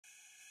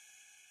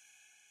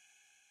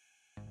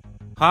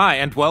Hi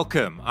and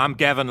welcome, I'm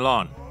Gavin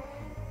Lon.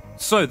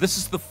 So this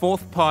is the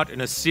fourth part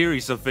in a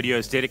series of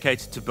videos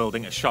dedicated to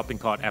building a shopping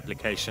cart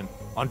application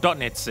on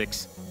 .NET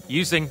 6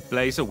 using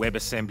Blazor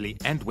WebAssembly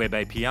and Web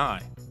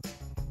API.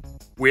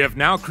 We have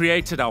now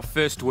created our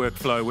first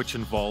workflow, which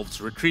involves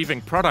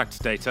retrieving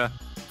product data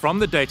from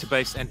the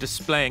database and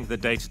displaying the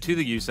data to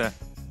the user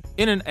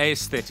in an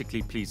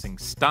aesthetically pleasing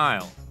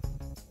style.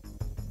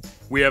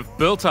 We have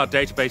built our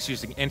database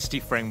using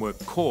Entity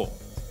Framework Core.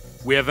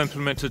 We have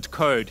implemented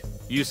code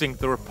using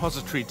the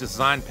repository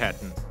design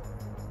pattern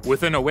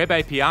within a Web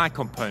API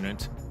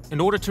component in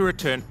order to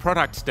return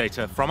product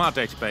data from our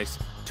database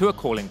to a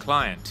calling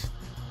client.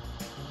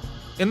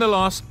 In the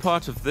last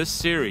part of this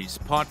series,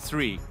 part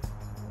 3,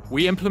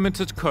 we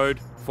implemented code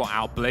for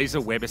our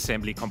Blazor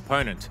WebAssembly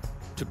component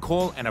to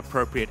call an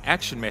appropriate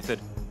action method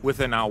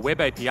within our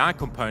Web API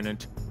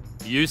component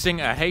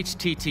using a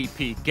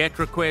HTTP GET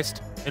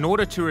request in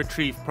order to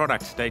retrieve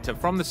product data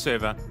from the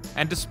server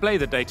and display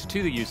the data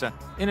to the user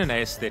in an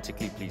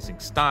aesthetically pleasing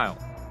style.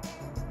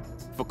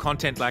 For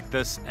content like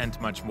this and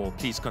much more,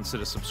 please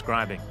consider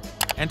subscribing.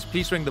 And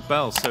please ring the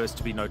bell so as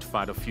to be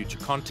notified of future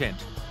content.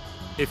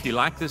 If you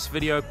like this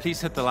video,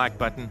 please hit the like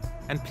button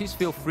and please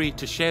feel free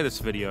to share this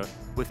video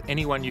with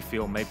anyone you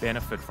feel may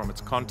benefit from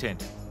its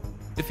content.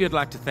 If you'd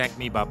like to thank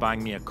me by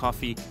buying me a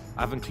coffee,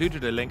 I've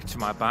included a link to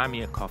my Buy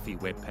Me a Coffee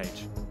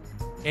webpage.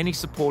 Any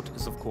support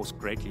is of course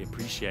greatly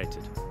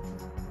appreciated.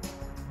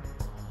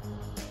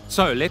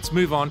 So let's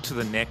move on to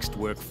the next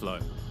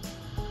workflow.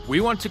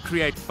 We want to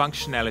create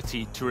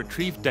functionality to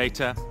retrieve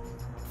data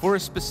for a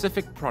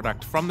specific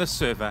product from the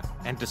server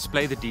and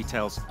display the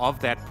details of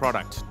that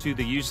product to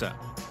the user.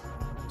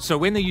 So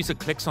when the user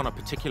clicks on a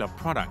particular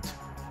product,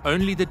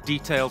 only the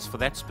details for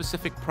that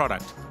specific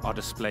product are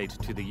displayed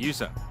to the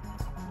user.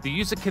 The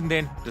user can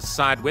then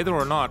decide whether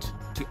or not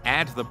to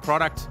add the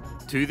product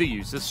to the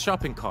user's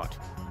shopping cart.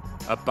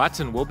 A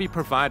button will be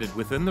provided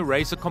within the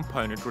Razor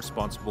component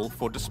responsible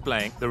for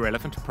displaying the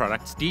relevant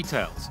product's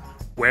details,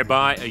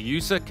 whereby a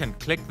user can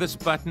click this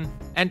button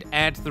and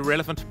add the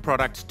relevant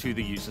product to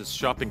the user's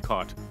shopping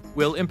cart.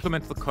 We'll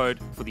implement the code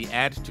for the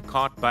Add to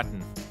Cart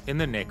button in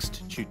the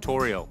next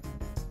tutorial.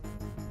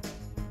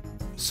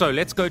 So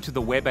let's go to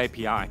the Web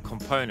API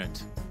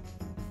component.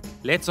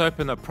 Let's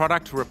open the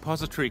product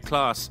repository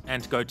class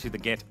and go to the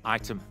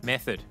getItem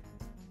method.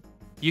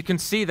 You can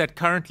see that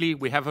currently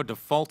we have a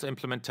default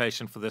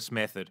implementation for this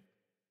method,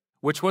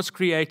 which was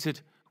created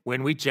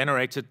when we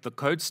generated the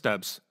code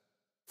stubs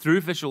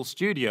through Visual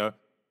Studio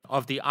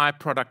of the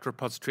iProduct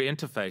repository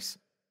interface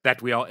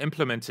that we are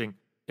implementing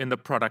in the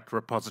product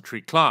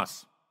repository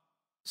class.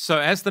 So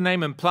as the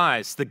name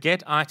implies, the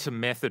getItem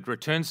method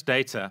returns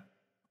data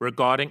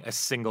regarding a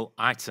single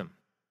item.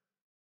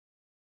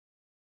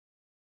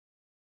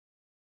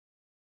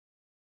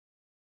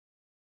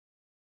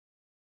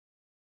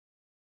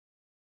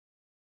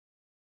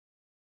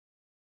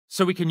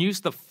 So we can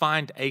use the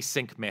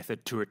findAsync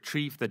method to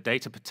retrieve the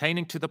data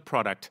pertaining to the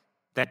product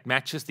that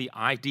matches the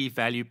ID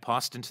value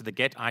passed into the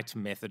getItem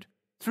method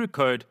through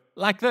code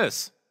like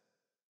this.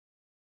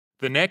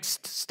 The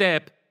next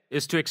step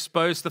is to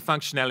expose the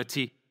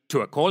functionality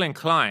to a calling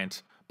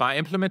client by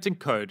implementing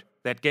code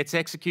that gets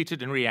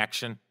executed in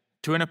reaction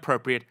to an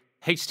appropriate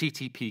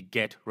HTTP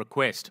GET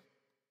request.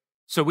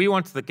 So we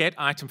want the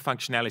getItem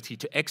functionality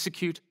to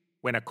execute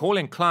when a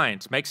calling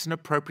client makes an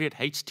appropriate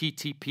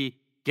HTTP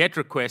GET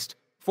request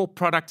for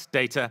product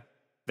data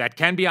that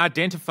can be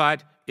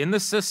identified in the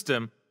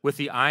system with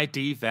the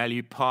ID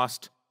value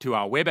passed to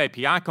our Web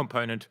API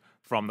component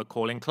from the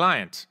calling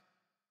client.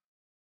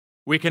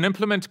 We can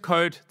implement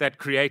code that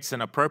creates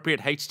an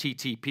appropriate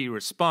HTTP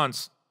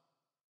response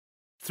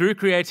through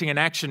creating an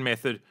action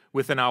method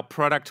within our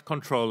product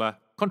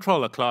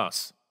controller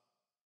class.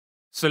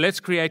 So let's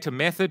create a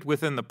method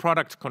within the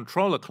product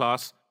controller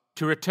class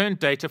to return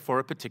data for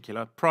a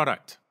particular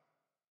product.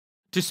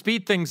 To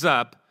speed things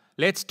up,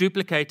 let's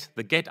duplicate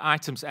the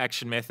getItems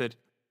action method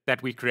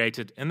that we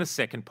created in the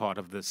second part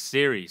of this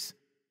series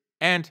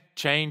and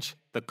change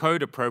the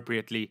code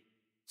appropriately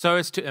so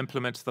as to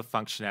implement the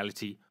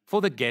functionality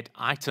for the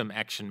getItem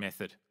action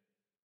method.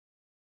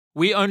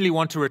 We only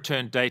want to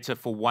return data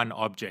for one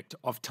object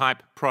of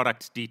type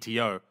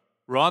productDTO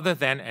rather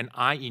than an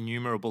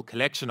IEnumerable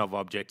collection of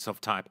objects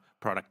of type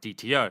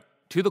productDTO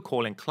to the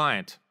calling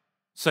client.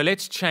 So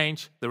let's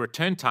change the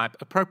return type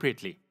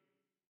appropriately.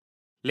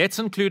 Let's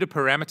include a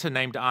parameter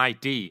named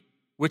ID,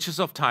 which is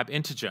of type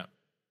integer.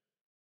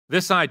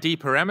 This ID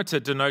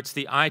parameter denotes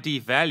the ID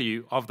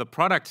value of the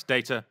product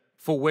data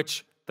for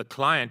which the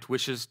client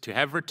wishes to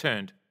have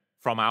returned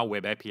from our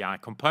Web API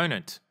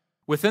component.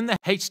 Within the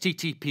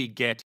HTTP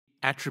GET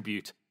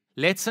attribute,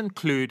 let's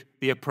include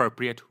the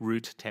appropriate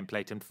root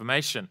template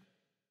information.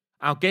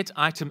 Our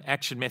getItem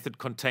action method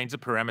contains a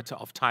parameter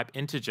of type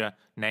integer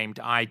named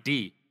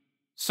ID.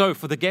 So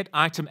for the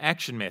getItem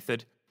action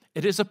method,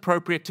 it is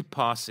appropriate to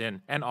pass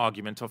in an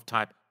argument of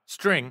type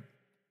string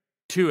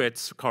to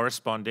its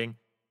corresponding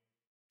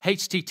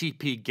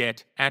HTTP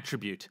GET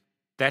attribute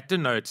that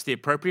denotes the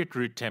appropriate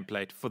root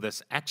template for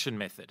this action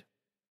method.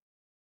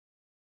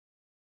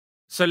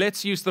 So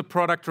let's use the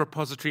product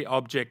repository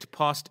object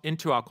passed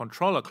into our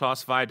controller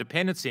class via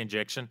dependency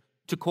injection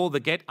to call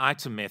the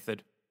getItem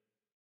method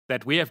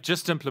that we have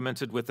just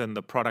implemented within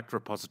the product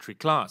repository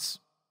class.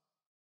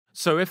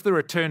 So if the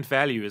returned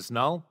value is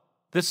null,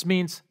 this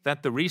means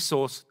that the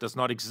resource does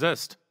not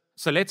exist.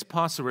 So let's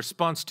pass a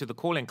response to the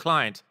calling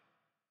client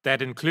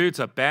that includes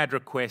a bad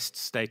request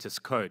status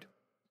code.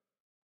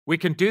 We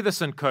can do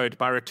this in code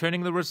by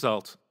returning the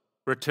result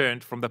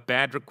returned from the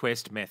bad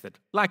request method,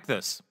 like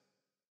this.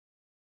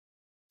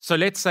 So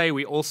let's say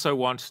we also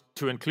want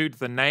to include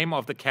the name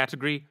of the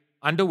category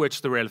under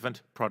which the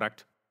relevant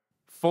product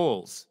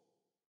falls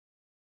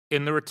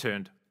in the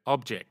returned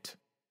object.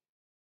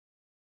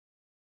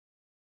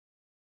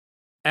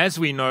 As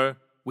we know,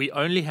 we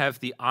only have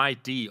the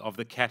ID of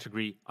the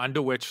category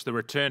under which the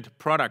returned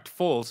product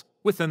falls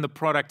within the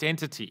product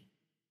entity.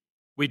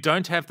 We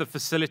don't have the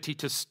facility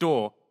to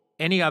store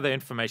any other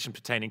information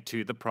pertaining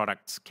to the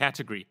product's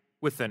category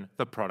within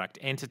the product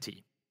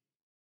entity.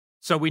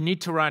 So we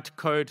need to write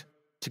code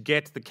to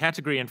get the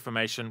category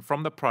information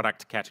from the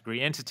product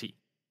category entity.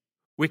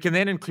 We can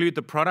then include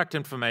the product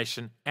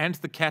information and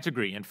the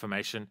category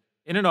information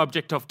in an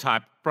object of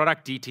type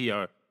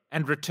productDTO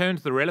and return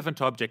the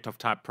relevant object of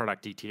type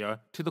productDTO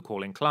to the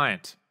calling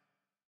client.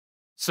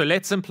 So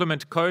let's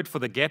implement code for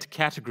the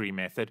getCategory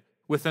method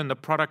within the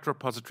product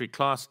repository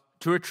class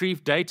to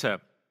retrieve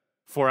data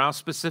for our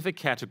specific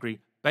category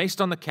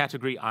based on the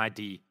category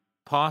ID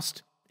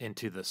passed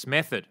into this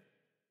method.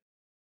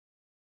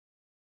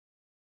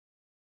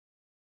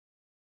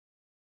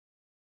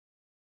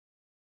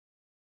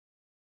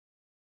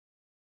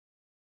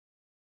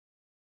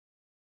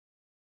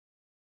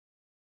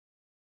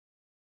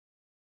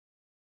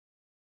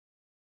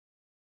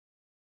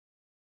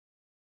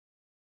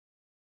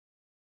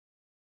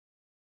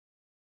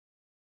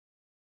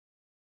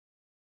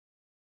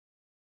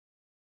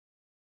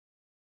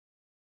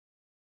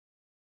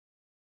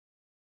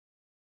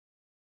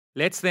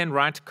 Let's then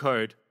write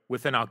code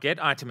within our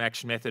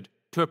getItemAction method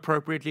to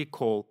appropriately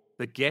call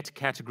the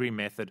getCategory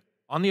method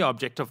on the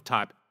object of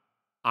type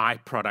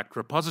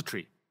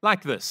iProductRepository,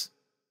 like this.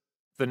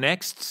 The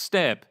next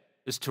step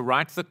is to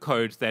write the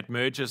code that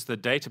merges the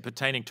data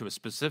pertaining to a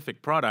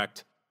specific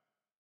product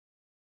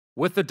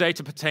with the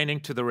data pertaining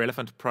to the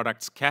relevant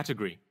product's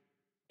category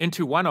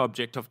into one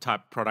object of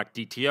type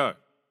productDTO.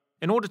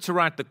 In order to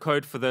write the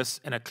code for this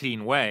in a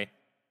clean way,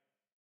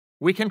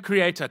 we can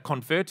create a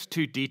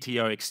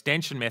convert2DTO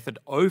extension method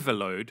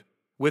overload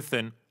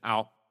within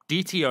our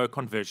DTO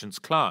conversions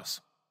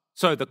class.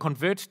 So the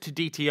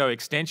convert2DTO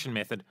extension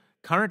method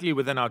currently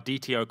within our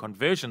DTO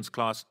conversions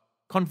class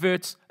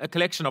converts a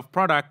collection of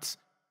products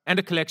and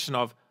a collection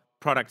of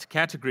product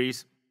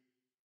categories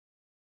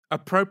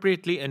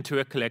appropriately into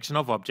a collection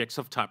of objects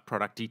of type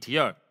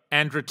productDTO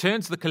and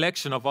returns the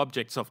collection of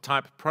objects of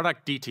type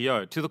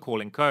productDTO to the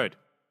calling code.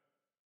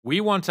 We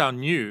want our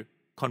new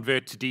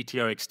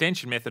convert2DTO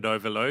extension method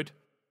overload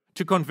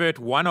to convert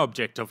one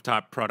object of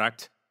type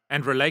product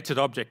and related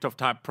object of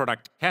type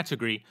product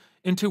category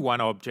into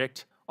one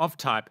object of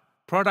type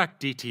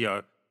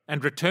productDTO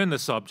and return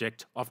this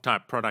object of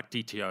type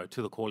productDTO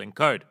to the calling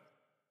code.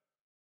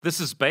 This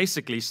is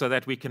basically so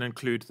that we can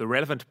include the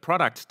relevant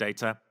product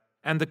data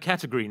and the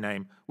category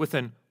name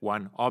within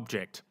one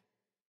object.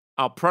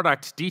 Our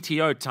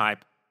productDTO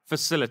type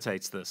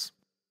facilitates this.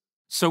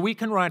 So we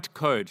can write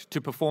code to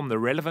perform the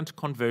relevant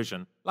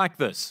conversion like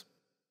this.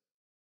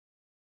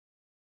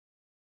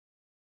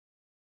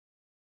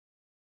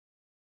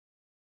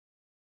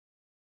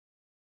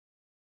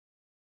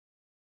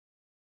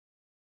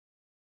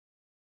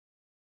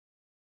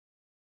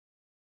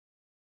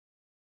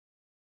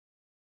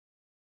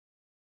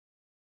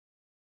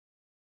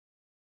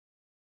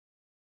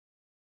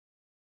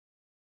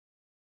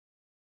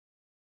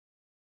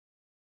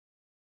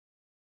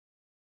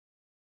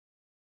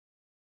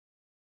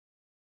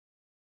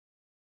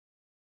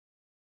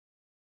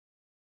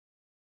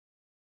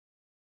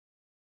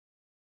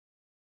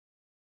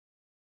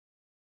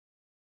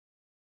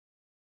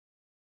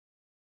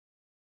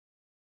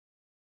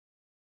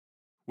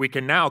 We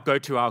can now go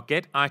to our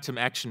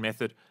getItemAction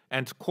method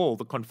and call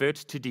the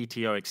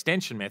convert2DTO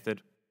extension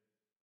method,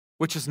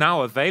 which is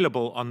now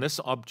available on this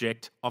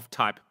object of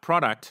type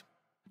product,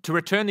 to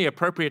return the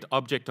appropriate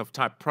object of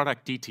type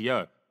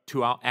productDTO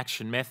to our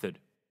action method.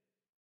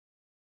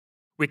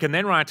 We can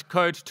then write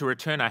code to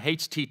return a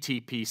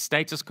HTTP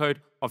status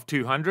code of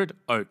 200,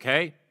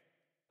 OK,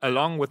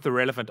 along with the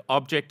relevant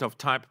object of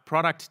type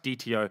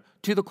productDTO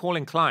to the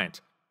calling client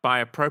by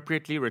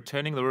appropriately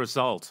returning the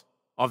result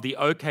of the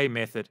OK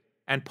method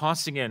and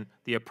passing in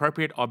the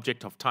appropriate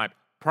object of type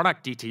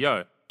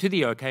productDTO to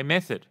the OK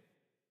method.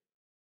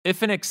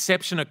 If an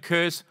exception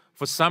occurs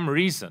for some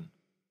reason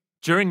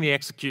during the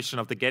execution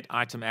of the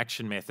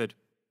getItemAction method,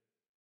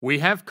 we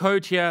have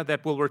code here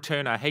that will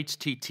return a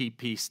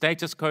HTTP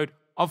status code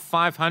of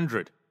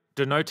 500,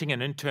 denoting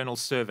an internal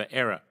server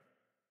error,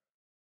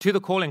 to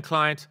the calling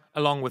client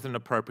along with an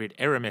appropriate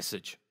error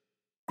message.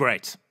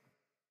 Great.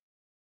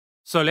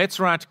 So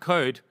let's write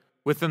code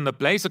within the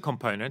Blazor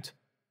component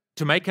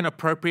to make an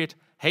appropriate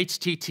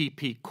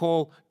HTTP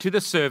call to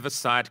the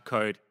server-side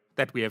code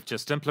that we have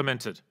just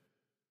implemented.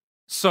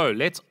 So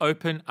let's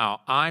open our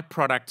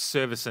iProduct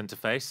service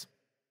interface.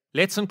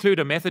 Let's include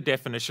a method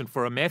definition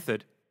for a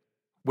method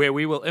where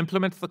we will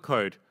implement the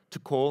code to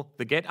call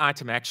the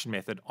getItemAction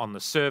method on the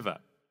server.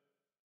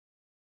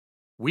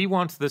 We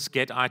want this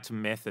getItem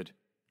method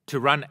to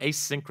run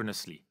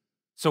asynchronously,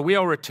 so we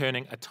are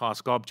returning a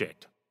task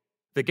object.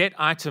 The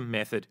getItem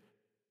method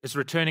is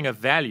returning a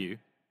value,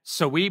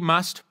 so we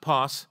must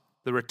pass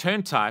the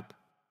return type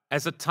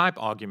as a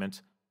type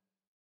argument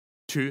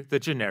to the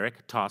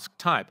generic task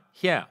type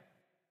here.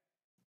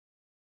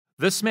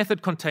 This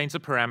method contains a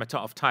parameter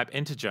of type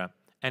integer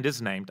and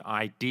is named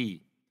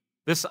ID.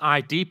 This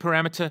ID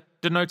parameter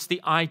denotes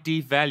the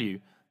ID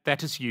value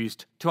that is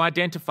used to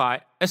identify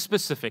a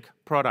specific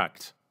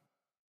product.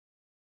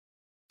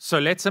 So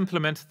let's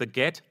implement the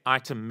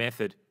getItem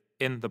method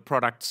in the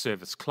product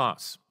service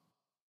class.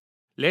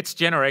 Let's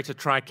generate a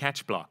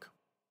try-catch block.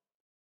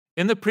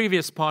 In the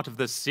previous part of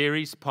this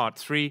series, part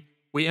 3,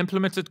 we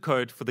implemented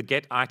code for the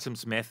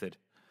getItems method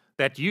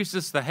that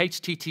uses the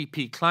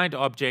HTTP client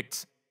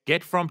object's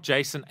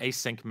getFromJSON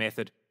async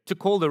method to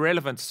call the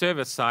relevant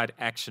server-side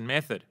action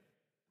method.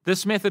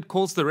 This method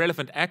calls the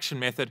relevant action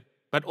method,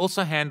 but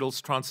also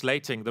handles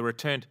translating the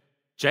returned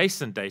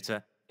JSON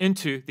data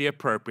into the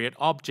appropriate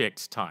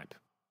object type.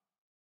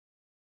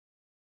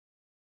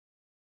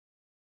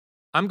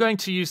 I'm going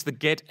to use the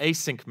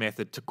getAsync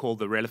method to call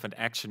the relevant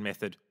action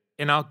method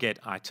in our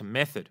getItem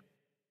method.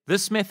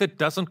 This method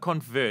doesn't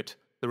convert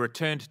the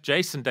returned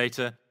JSON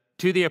data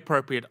to the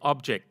appropriate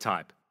object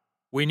type.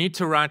 We need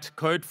to write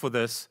code for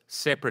this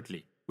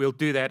separately. We'll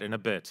do that in a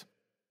bit.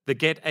 The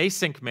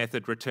getAsync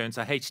method returns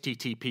a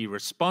HTTP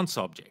response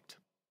object.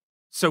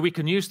 So we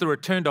can use the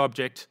returned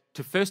object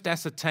to first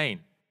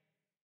ascertain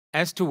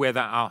as to whether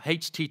our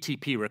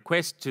HTTP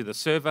request to the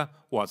server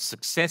was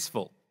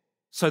successful.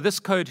 So this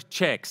code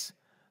checks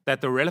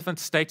that the relevant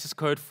status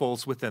code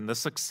falls within the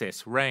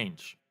success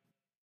range.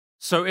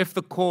 So if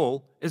the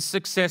call is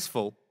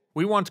successful,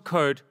 we want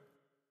code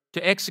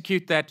to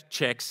execute that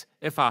checks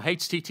if our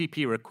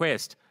HTTP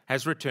request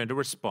has returned a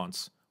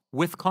response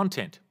with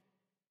content.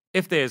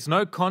 If there is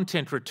no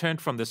content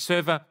returned from the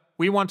server,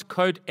 we want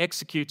code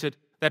executed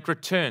that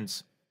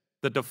returns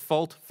the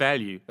default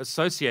value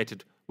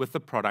associated with the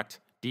product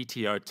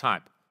DTO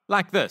type,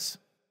 like this.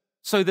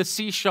 So the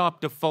C#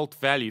 default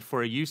value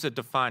for a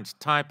user-defined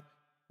type,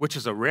 which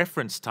is a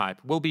reference type,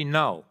 will be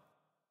null.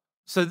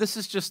 So this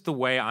is just the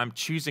way I'm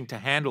choosing to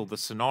handle the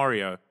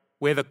scenario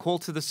where the call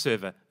to the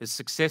server is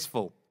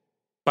successful,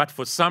 but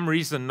for some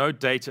reason no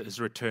data is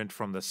returned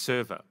from the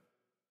server.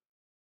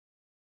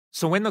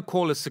 So when the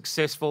call is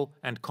successful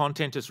and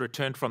content is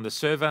returned from the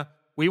server,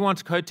 we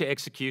want code to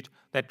execute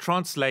that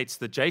translates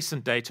the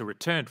JSON data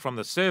returned from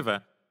the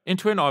server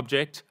into an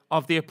object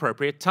of the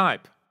appropriate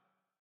type.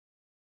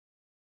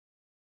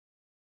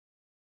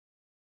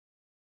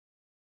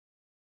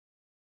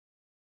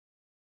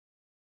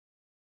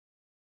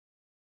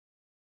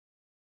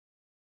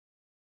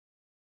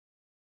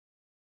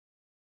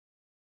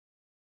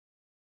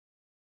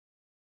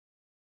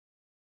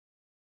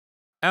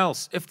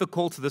 Else, if the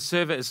call to the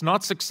server is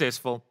not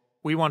successful,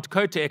 we want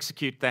code to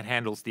execute that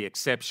handles the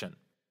exception.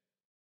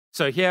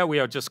 So here we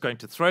are just going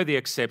to throw the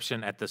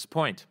exception at this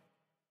point.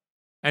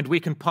 And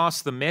we can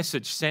pass the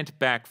message sent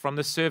back from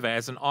the server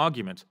as an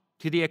argument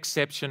to the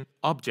exception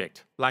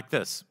object, like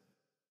this.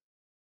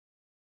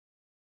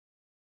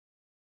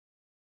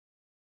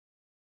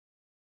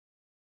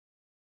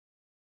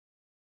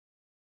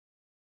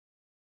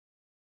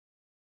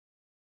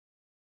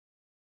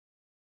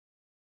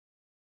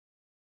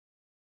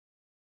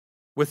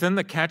 Within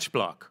the catch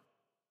block,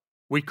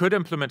 we could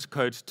implement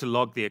code to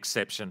log the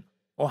exception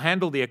or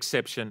handle the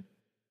exception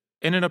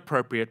in an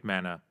appropriate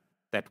manner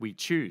that we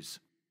choose.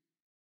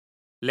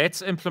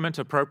 Let's implement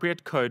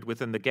appropriate code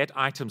within the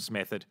getItems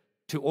method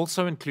to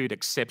also include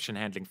exception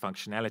handling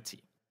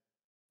functionality.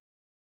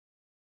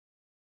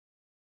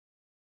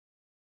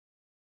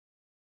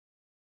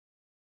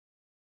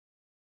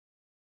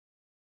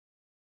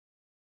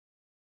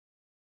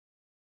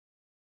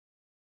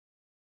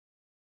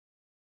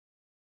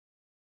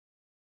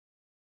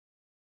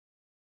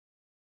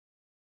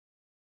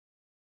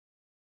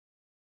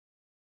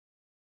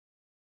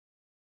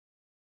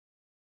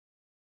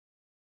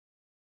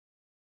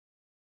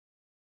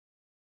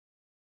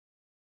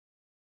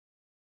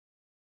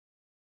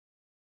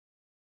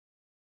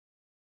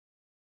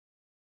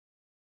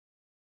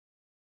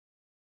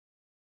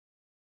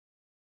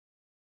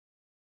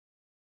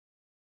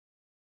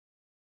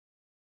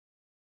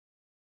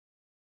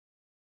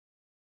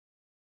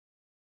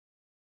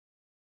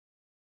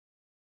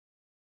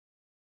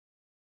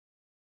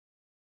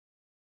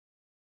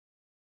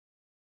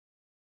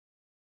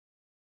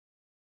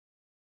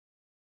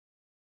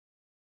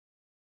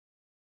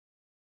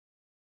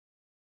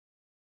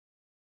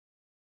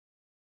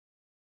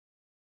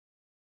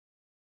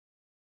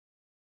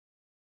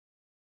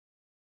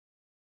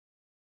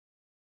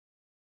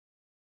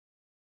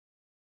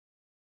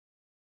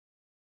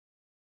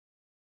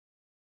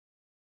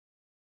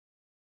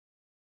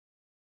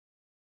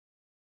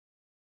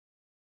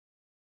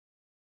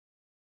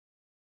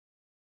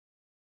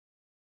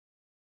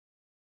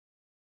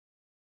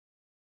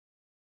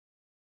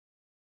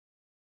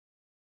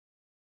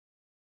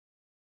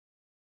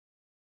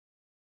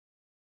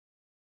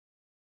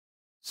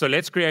 So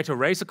let's create a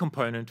Razor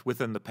component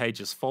within the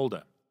Pages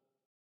folder.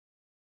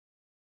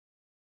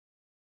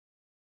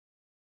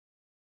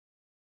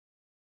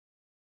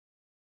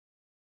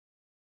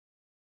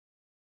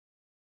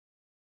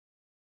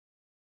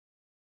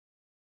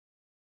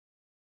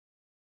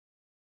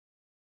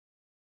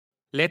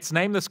 Let's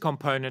name this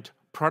component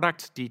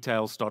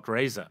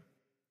productDetails.razor.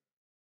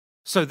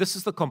 So this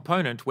is the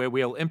component where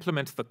we'll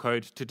implement the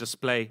code to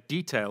display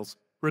details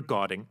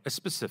regarding a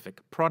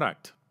specific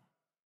product.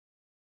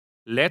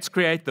 Let's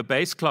create the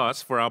base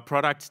class for our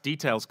product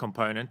details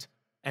component,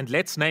 and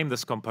let's name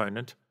this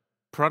component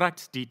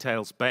product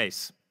details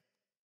base.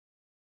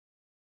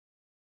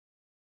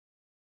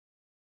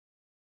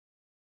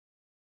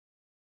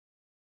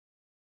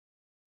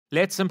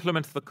 Let's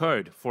implement the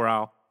code for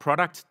our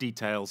product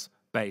details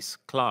base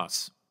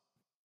class.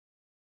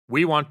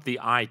 We want the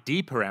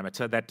ID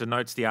parameter that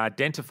denotes the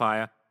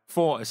identifier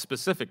for a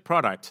specific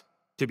product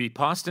to be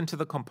passed into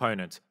the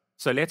component,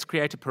 so let's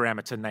create a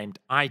parameter named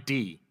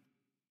ID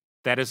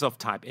that is of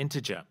type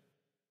integer.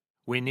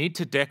 We need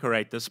to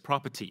decorate this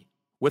property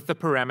with the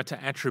parameter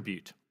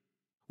attribute.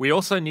 We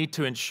also need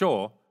to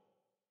ensure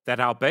that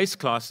our base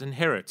class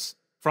inherits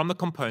from the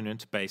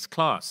component base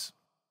class.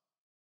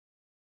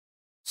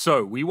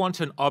 So we want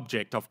an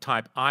object of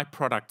type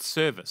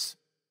iProductService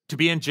to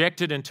be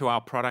injected into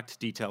our product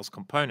details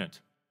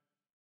component.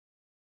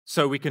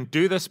 So we can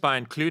do this by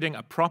including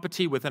a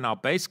property within our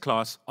base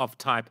class of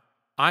type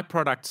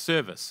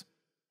iProductService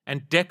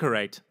and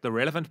decorate the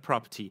relevant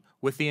property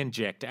with the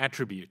inject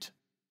attribute.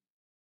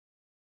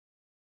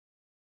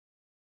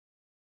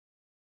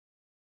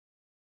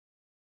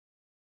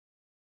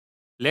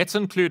 Let's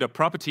include a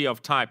property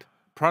of type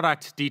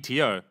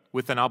productDTO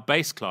within our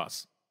base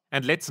class,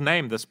 and let's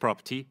name this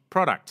property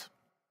product.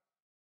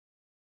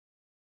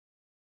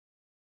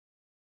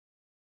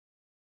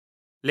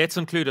 Let's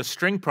include a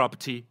string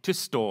property to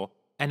store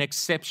an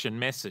exception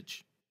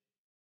message.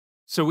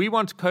 So we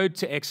want code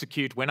to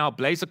execute when our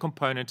Blazor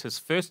component is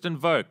first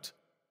invoked.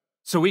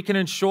 So we can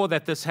ensure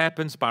that this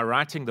happens by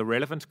writing the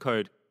relevant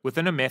code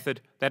within a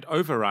method that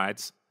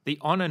overrides the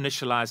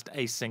onInitialized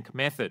async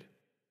method.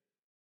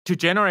 To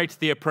generate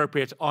the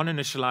appropriate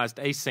onInitialized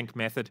async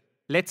method,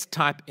 let's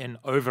type in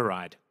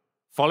override,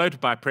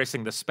 followed by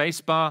pressing the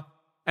spacebar,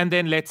 and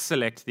then let's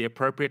select the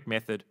appropriate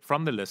method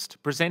from the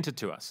list presented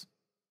to us.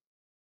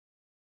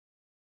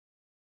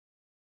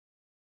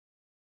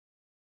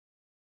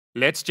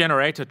 Let's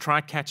generate a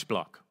try-catch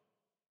block.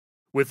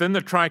 Within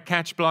the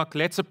try-catch block,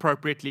 let's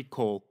appropriately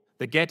call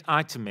the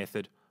getItem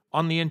method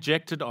on the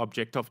injected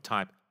object of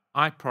type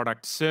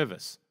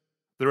iProductService.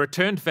 The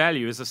returned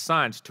value is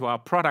assigned to our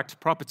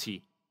product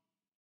property,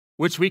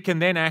 which we can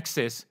then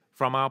access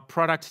from our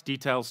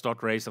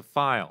productDetails.razor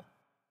file.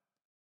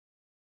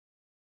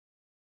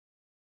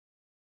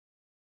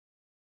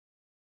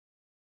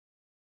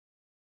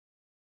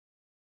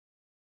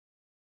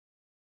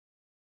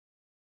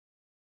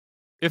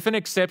 If an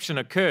exception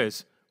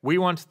occurs, we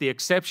want the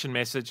exception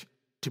message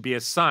to be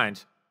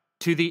assigned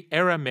to the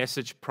error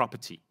message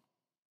property.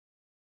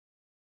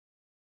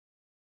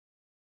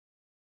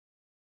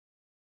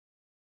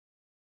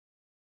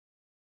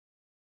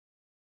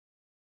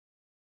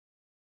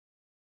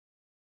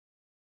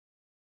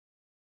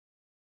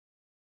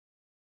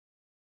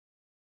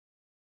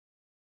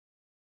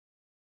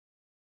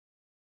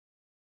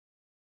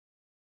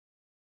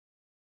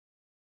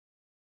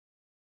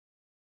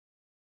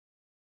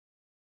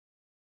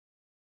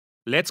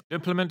 Let's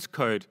implement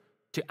code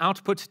to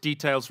output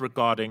details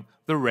regarding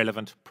the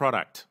relevant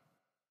product.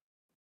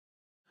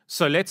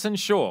 So let's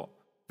ensure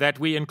that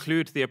we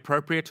include the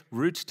appropriate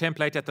root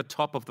template at the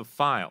top of the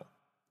file.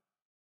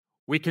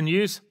 We can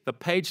use the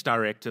page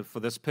directive for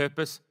this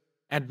purpose,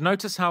 and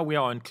notice how we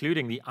are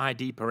including the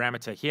ID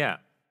parameter here.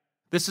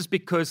 This is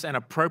because an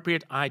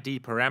appropriate ID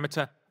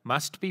parameter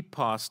must be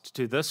passed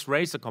to this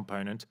Razor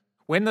component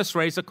when this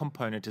Razor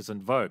component is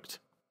invoked.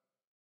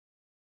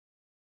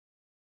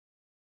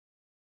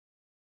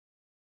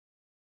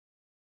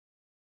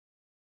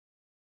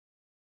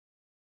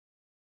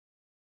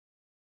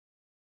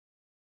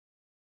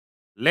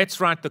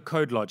 Let's write the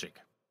code logic.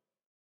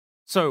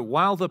 So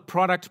while the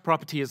product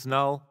property is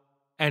null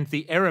and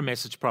the error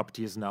message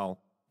property is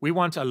null, we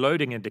want a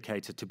loading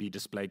indicator to be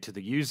displayed to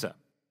the user.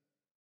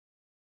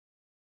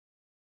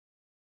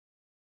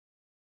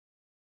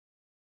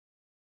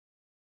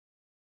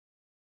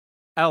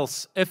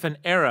 Else, if an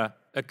error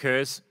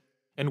occurs,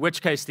 in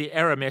which case the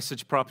error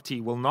message property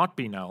will not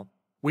be null,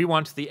 we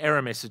want the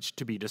error message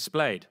to be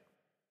displayed.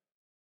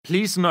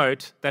 Please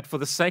note that for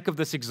the sake of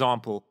this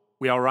example,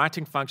 we are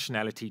writing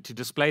functionality to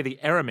display the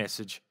error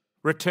message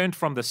returned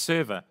from the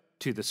server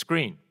to the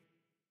screen.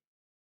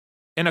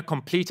 In a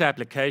complete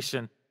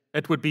application,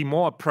 it would be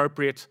more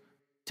appropriate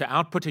to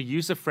output a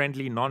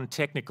user-friendly,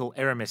 non-technical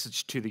error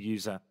message to the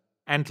user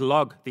and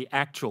log the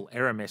actual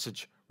error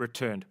message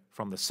returned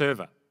from the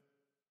server.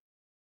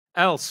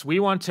 Else,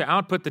 we want to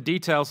output the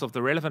details of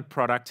the relevant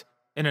product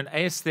in an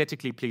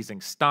aesthetically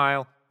pleasing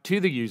style to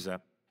the user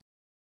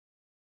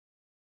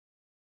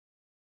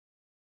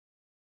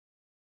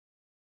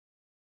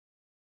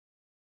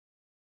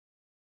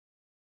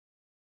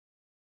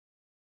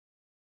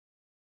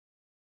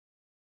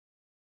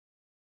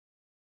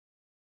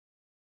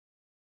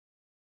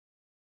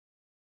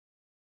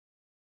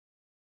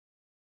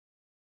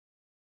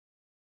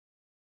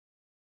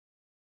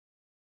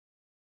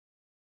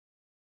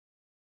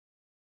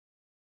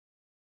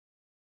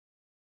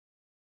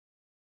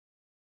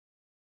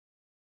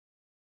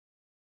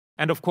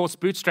And of course,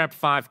 Bootstrap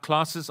 5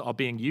 classes are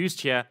being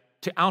used here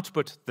to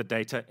output the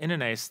data in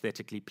an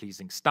aesthetically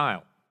pleasing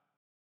style.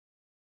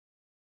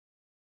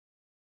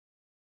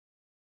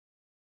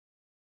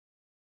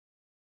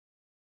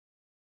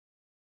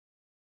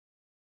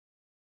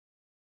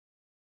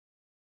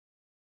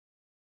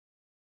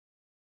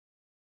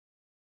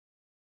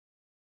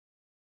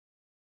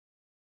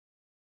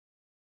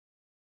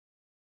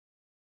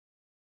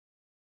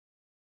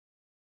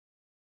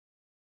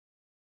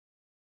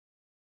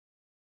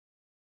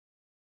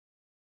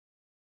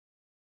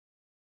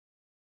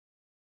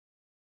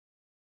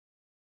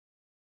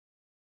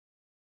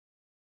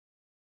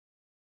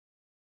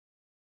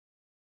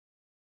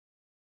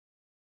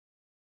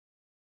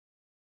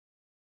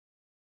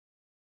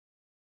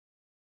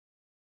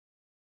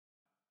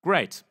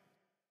 Great.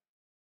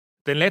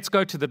 Then let's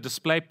go to the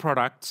display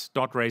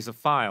products.razor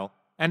file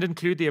and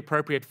include the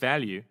appropriate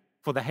value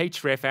for the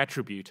href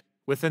attribute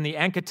within the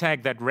anchor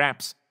tag that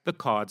wraps the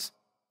cards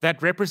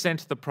that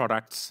represent the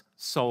products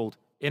sold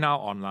in our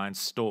online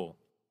store.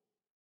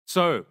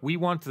 So we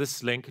want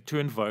this link to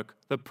invoke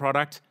the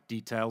product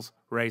details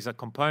razor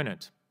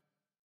component.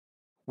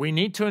 We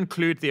need to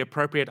include the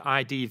appropriate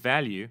ID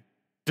value,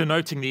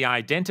 denoting the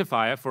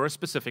identifier for a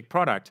specific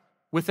product,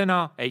 within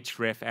our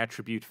href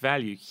attribute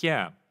value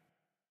here.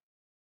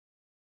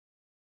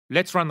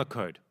 Let's run the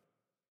code.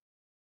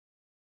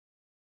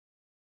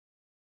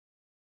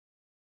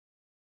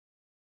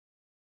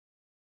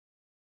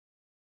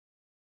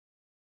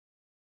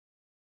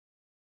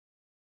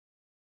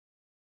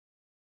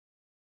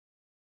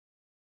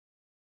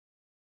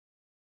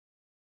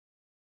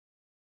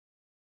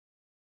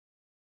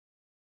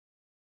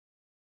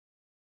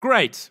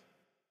 Great!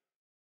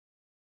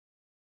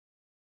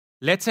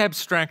 Let's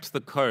abstract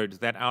the code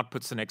that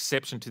outputs an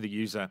exception to the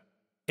user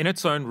in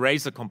its own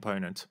razor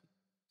component,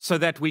 so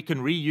that we can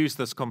reuse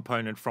this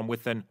component from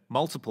within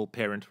multiple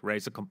parent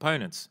razor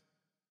components.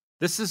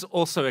 This is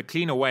also a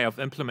cleaner way of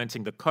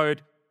implementing the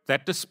code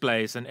that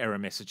displays an error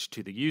message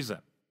to the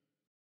user.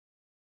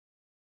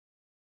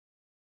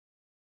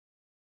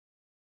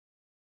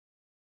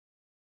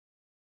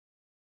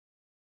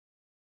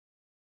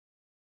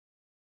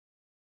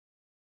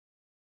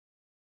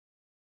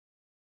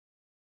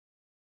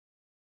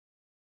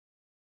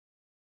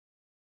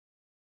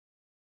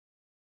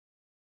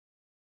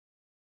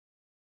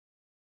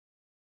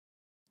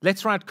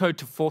 Let's write code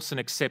to force an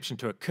exception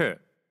to occur.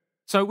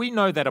 So we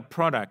know that a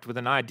product with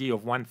an ID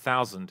of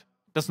 1000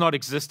 does not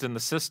exist in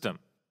the system.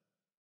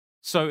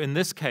 So in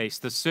this case,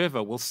 the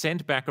server will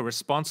send back a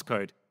response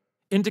code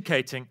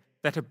indicating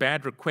that a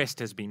bad request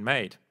has been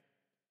made.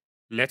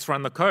 Let's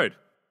run the code.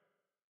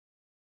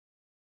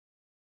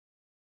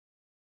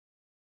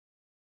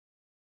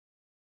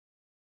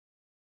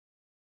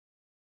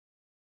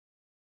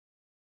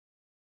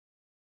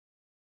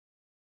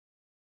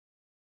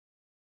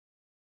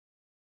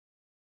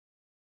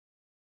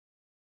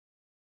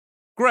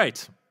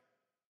 Great!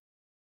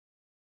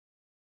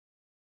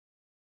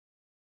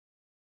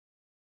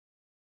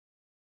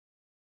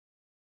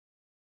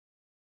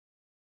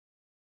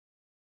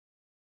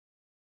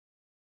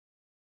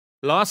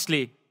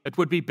 Lastly, it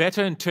would be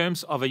better in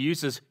terms of a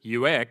user's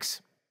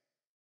UX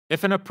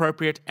if an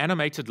appropriate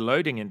animated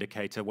loading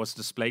indicator was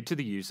displayed to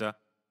the user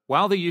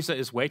while the user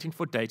is waiting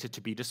for data to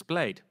be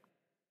displayed.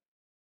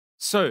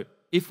 So,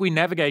 if we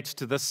navigate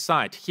to this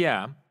site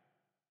here,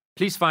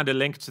 please find a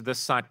link to this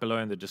site below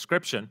in the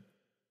description,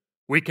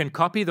 we can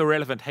copy the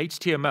relevant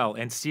HTML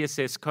and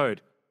CSS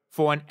code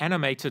for an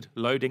animated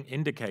loading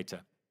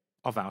indicator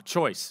of our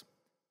choice.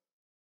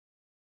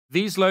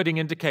 These loading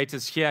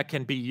indicators here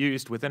can be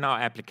used within our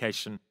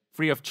application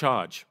free of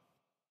charge.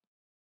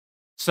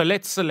 So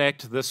let's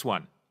select this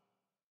one.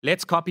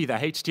 Let's copy the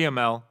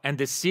HTML and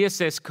the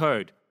CSS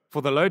code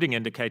for the loading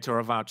indicator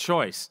of our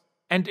choice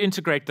and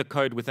integrate the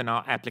code within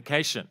our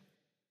application.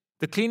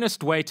 The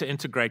cleanest way to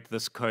integrate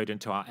this code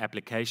into our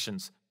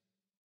applications,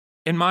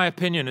 in my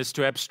opinion, is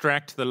to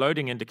abstract the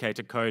loading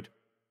indicator code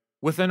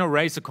within a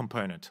razor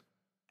component.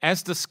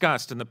 As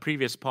discussed in the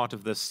previous part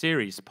of this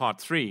series,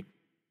 part 3,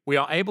 we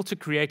are able to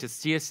create a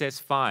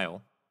CSS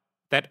file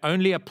that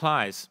only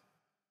applies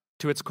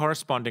to its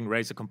corresponding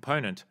razor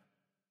component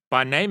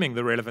by naming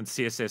the relevant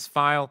CSS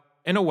file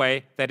in a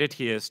way that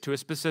adheres to a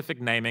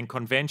specific naming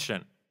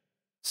convention.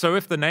 So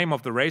if the name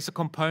of the razor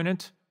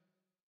component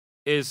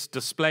is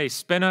display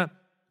spinner,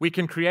 we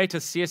can create a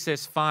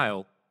CSS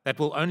file that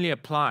will only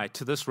apply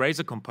to this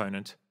razor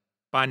component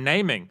by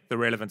naming the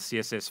relevant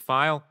CSS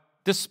file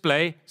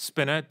display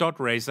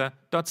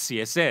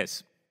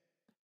spinner.razor.css.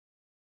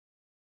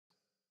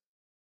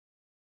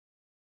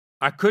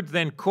 I could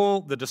then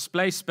call the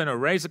display spinner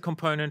razor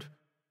component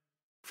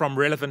from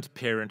relevant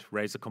parent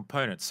razor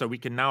components. So we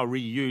can now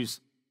reuse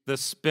the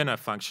spinner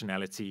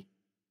functionality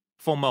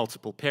for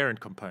multiple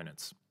parent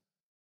components.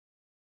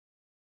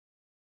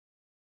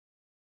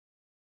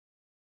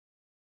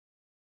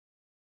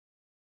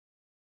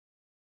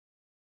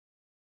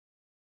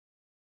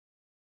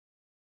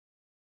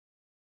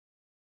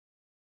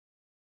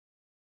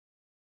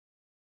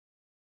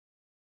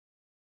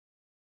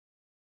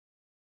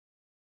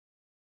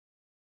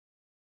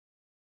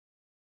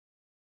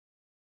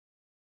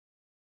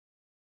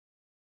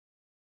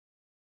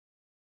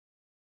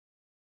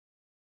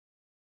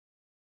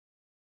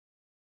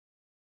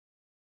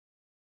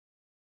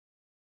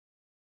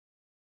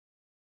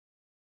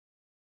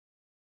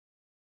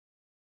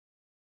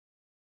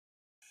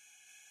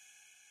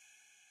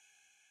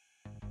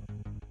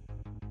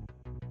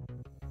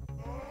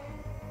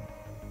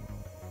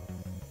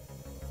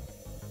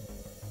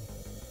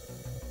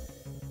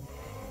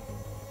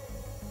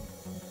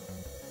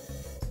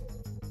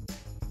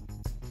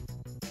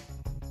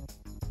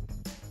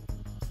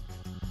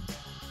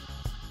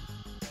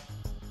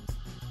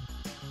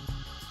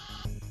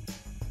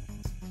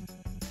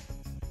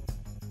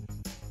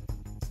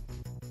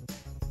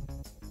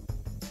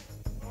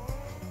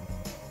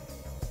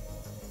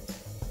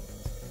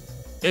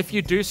 If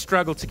you do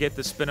struggle to get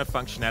the spinner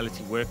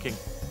functionality working,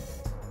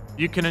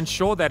 you can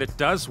ensure that it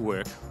does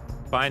work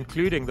by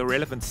including the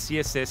relevant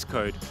CSS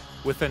code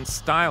within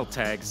style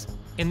tags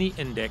in the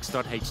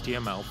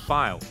index.html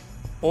file,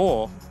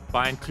 or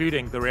by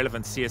including the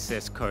relevant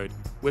CSS code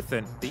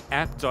within the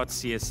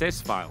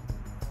app.css file.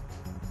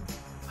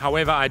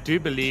 However, I do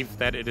believe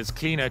that it is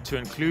cleaner to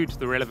include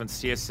the relevant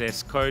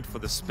CSS code for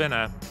the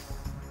spinner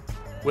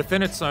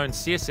within its own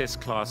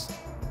CSS class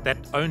that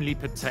only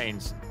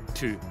pertains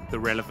to the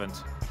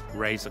relevant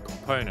Razor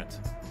component.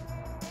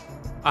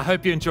 I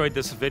hope you enjoyed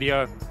this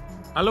video.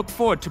 I look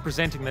forward to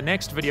presenting the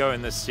next video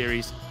in this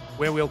series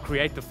where we'll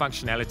create the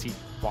functionality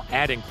for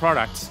adding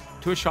products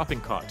to a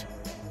shopping cart.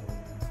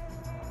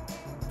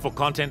 For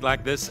content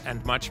like this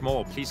and much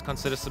more, please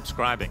consider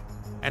subscribing,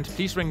 and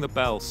please ring the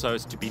bell so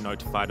as to be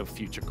notified of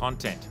future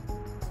content.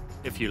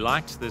 If you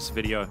liked this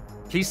video,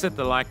 please hit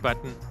the like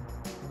button,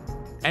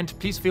 and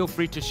please feel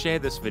free to share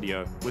this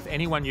video with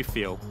anyone you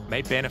feel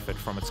may benefit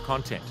from its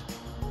content.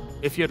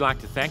 If you'd like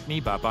to thank me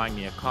by buying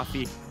me a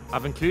coffee,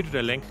 I've included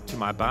a link to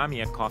my Buy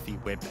Me a Coffee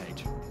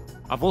webpage.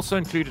 I've also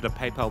included a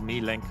PayPal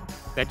Me link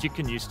that you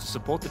can use to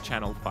support the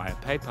channel via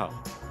PayPal.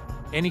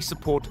 Any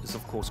support is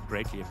of course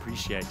greatly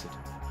appreciated.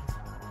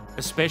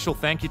 A special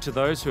thank you to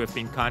those who have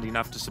been kind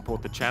enough to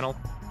support the channel.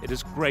 It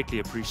is greatly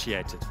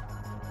appreciated.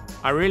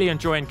 I really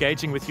enjoy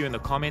engaging with you in the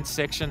comments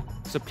section,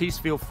 so please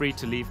feel free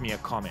to leave me a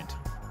comment.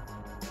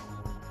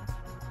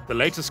 The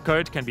latest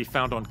code can be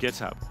found on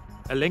GitHub.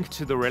 A link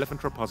to the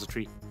relevant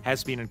repository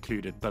has been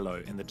included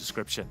below in the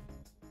description.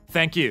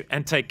 Thank you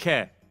and take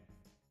care.